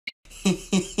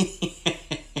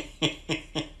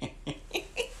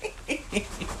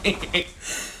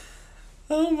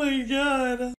Oh my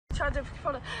god.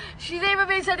 She never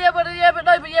means any other, but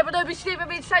no, she never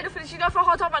means say nothing. She's not for a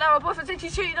hot time right now. Her boyfriend said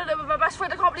she's cheating on her with my best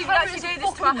friend. I can't believe you actually doing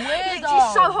this to her.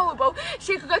 She's so horrible.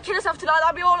 She could go kill herself tonight.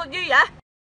 That'll be all on you, yeah?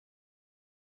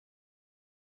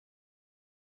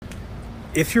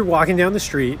 If you're walking down the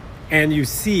street and you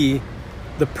see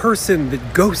the person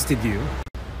that ghosted you,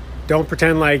 don't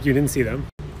pretend like you didn't see them.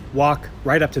 Walk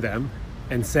right up to them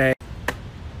and say,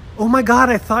 "Oh my God,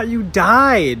 I thought you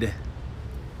died.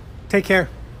 Take care."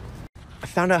 I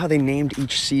found out how they named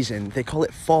each season. They call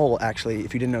it fall, actually,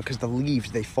 if you didn't know, because the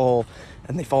leaves, they fall,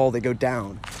 and they go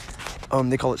down.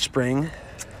 They call it spring.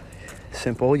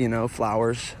 Simple, you know,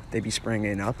 flowers, they be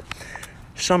springing up.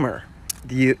 Summer.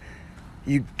 They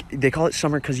call it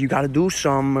summer because you got to do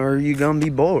some or you're going to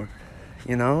be bored,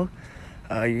 you know?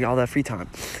 You got all that free time.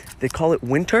 They call it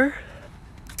winter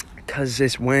because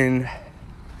it's when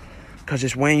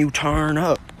you turn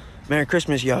up. Merry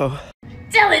Christmas, yo.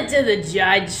 Tell it to the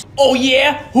judge. Oh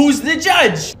yeah? Who's the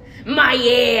judge? My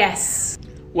ass.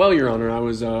 Well, Your Honor, I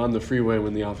was on the freeway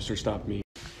when the officer stopped me.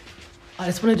 I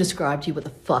just want to describe to you what the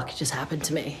fuck just happened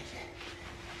to me.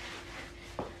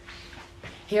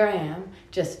 Here I am,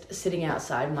 just sitting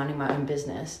outside, minding my own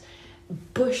business.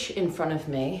 Bush in front of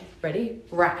me. Ready?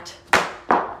 Rat.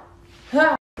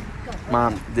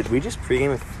 Mom, did we just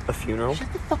pregame a funeral?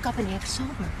 Shut the fuck up and act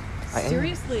sober.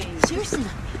 Seriously. Seriously.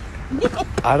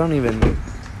 I don't even...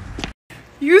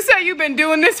 You say you've been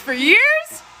doing this for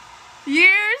years?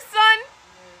 Years, son?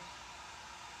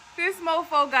 This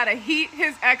mofo gotta heat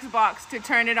his Xbox to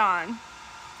turn it on.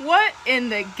 What in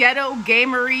the ghetto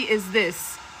gamery is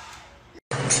this?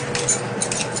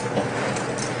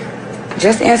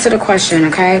 Just answer the question,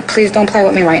 okay? Please don't play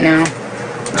with me right now.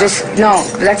 No,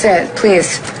 that's it,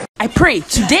 please. I pray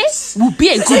today will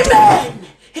be a good day.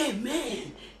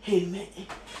 Amen. Amen.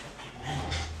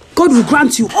 God will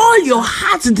grant you all your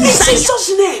heart's desire. In Jesus'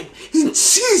 name. In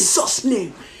Jesus'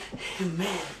 name.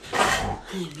 Amen.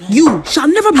 Amen. You shall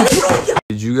never be broken.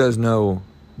 Did you guys know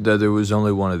that there was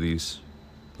only one of these?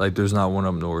 Like, there's not one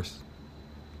up north.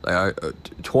 Like,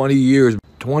 20 years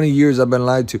I've been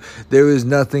lied to. There is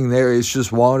nothing there. It's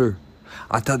just water.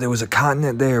 I thought there was a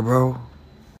continent there, bro.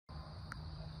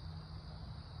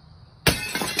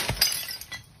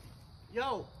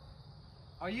 Yo,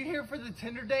 are you here for the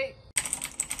Tinder date?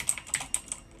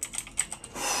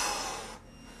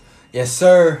 Yes,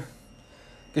 sir.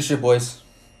 Good shit, boys.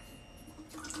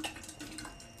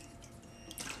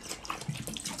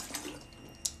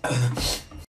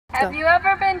 Have you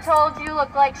ever been told you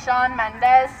look like Shawn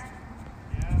Mendes?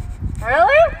 Yeah.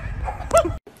 Really?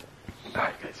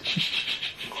 Alright, guys.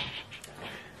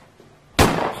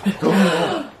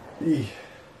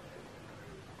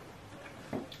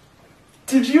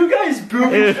 Did you guys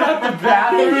booby trap the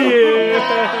bathroom?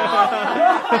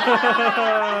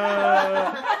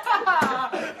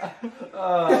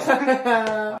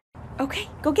 Okay,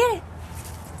 go get it.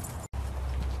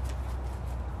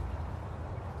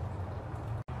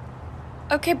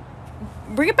 Okay,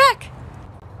 bring it back.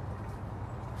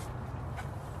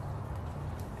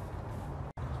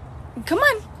 Come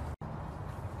on.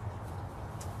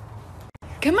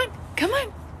 Come on, come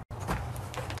on.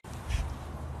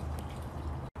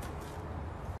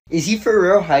 Is he for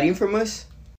real hiding from us?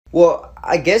 Well,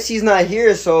 I guess he's not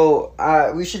here, so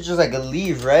we should just like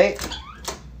leave, right?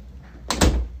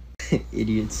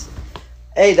 Idiots.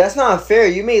 Hey, that's not fair.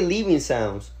 You made leaving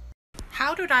sounds.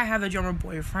 How did I have a drummer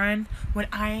boyfriend when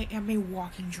I am a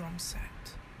walking drum set?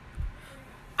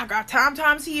 I got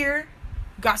tom-toms here,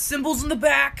 got cymbals in the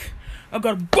back, I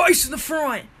got a bass in the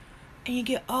front, and you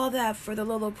get all that for the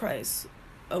low price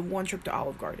of one trip to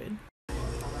Olive Garden.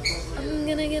 I'm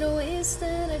gonna get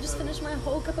wasted. I just finished my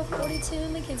whole cup of 42.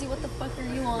 Mackenzie, what the fuck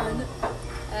are you on?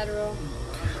 Adderall.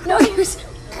 No, you're...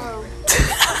 Oh.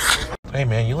 Hey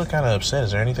man, you look kind of upset.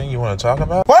 Is there anything you want to talk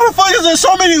about? Why the fuck is there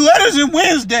so many letters in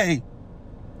Wednesday?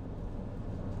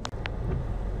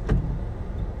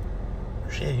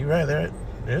 Shit, you right there.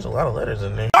 There's a lot of letters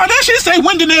in there. Oh, that shit say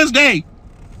Wednesday. It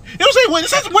don't say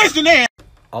Wednesday. It says Wednesday.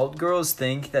 Alt girls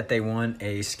think that they want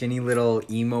a skinny little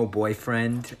emo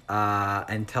boyfriend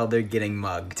until they're getting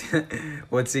mugged.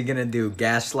 What's he gonna do?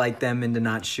 Gaslight them into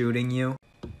not shooting you?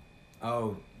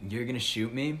 Oh, you're gonna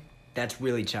shoot me? That's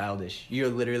really childish. You're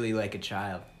literally like a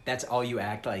child. That's all you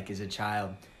act like is a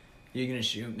child. You're gonna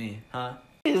shoot me, huh?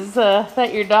 Is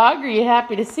that your dog, or are you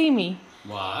happy to see me?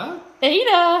 What?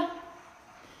 Ada!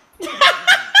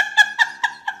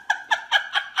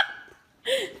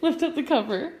 Lift up the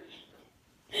cover.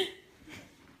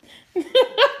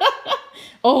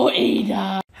 Oh,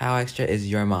 Ada. How extra is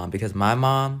your mom? Because my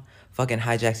mom fucking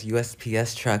hijacks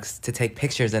USPS trucks to take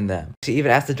pictures in them. She even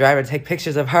asked the driver to take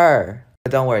pictures of her.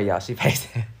 But don't worry, y'all, she pays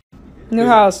it. New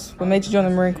house. What made you join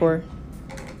the Marine Corps?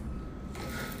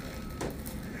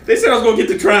 They said I was gonna get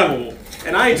to travel,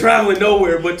 and I ain't traveling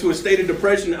nowhere but to a state of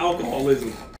depression and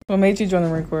alcoholism. What made you join the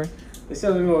Marine Corps? They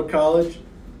said I was going to go to college,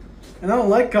 and I don't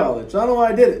like college. I don't know why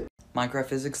I did it. Minecraft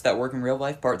physics that work in real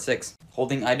life, part 6.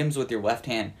 Holding items with your left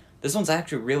hand. This one's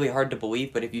actually really hard to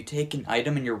believe, but if you take an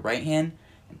item in your right hand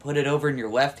and put it over in your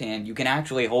left hand, you can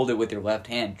actually hold it with your left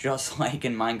hand, just like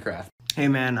in Minecraft. Hey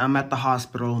man, I'm at the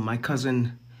hospital. My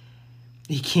cousin,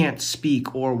 he can't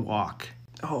speak or walk.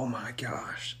 Oh my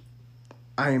gosh.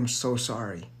 I am so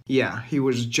sorry. Yeah, he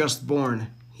was just born.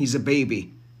 He's a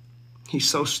baby. He's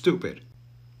so stupid.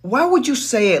 Why would you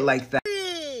say it like that?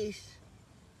 Hey,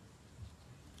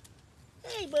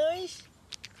 boys.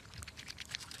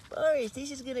 Boris,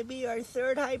 this is gonna be our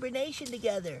 3rd hibernation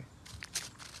together.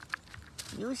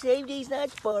 You saved these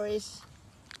nuts, Boris.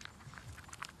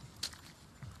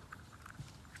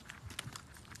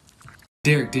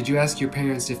 Derek, did you ask your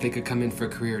parents if they could come in for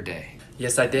career day?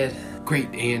 Yes, I did.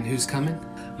 Great, and who's coming?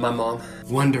 My mom.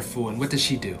 Wonderful, and what does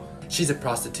she do? She's a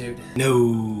prostitute.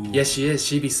 No. Yes, she is.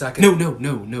 She be sucking.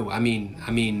 No. I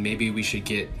mean, maybe we should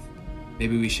get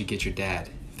your dad,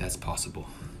 if that's possible.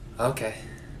 Okay.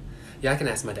 Yeah, I can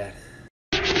ask my dad.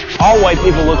 All white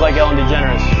people look like Ellen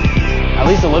DeGeneres. At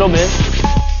least a little bit.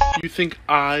 You think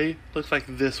I look like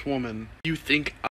this woman? You think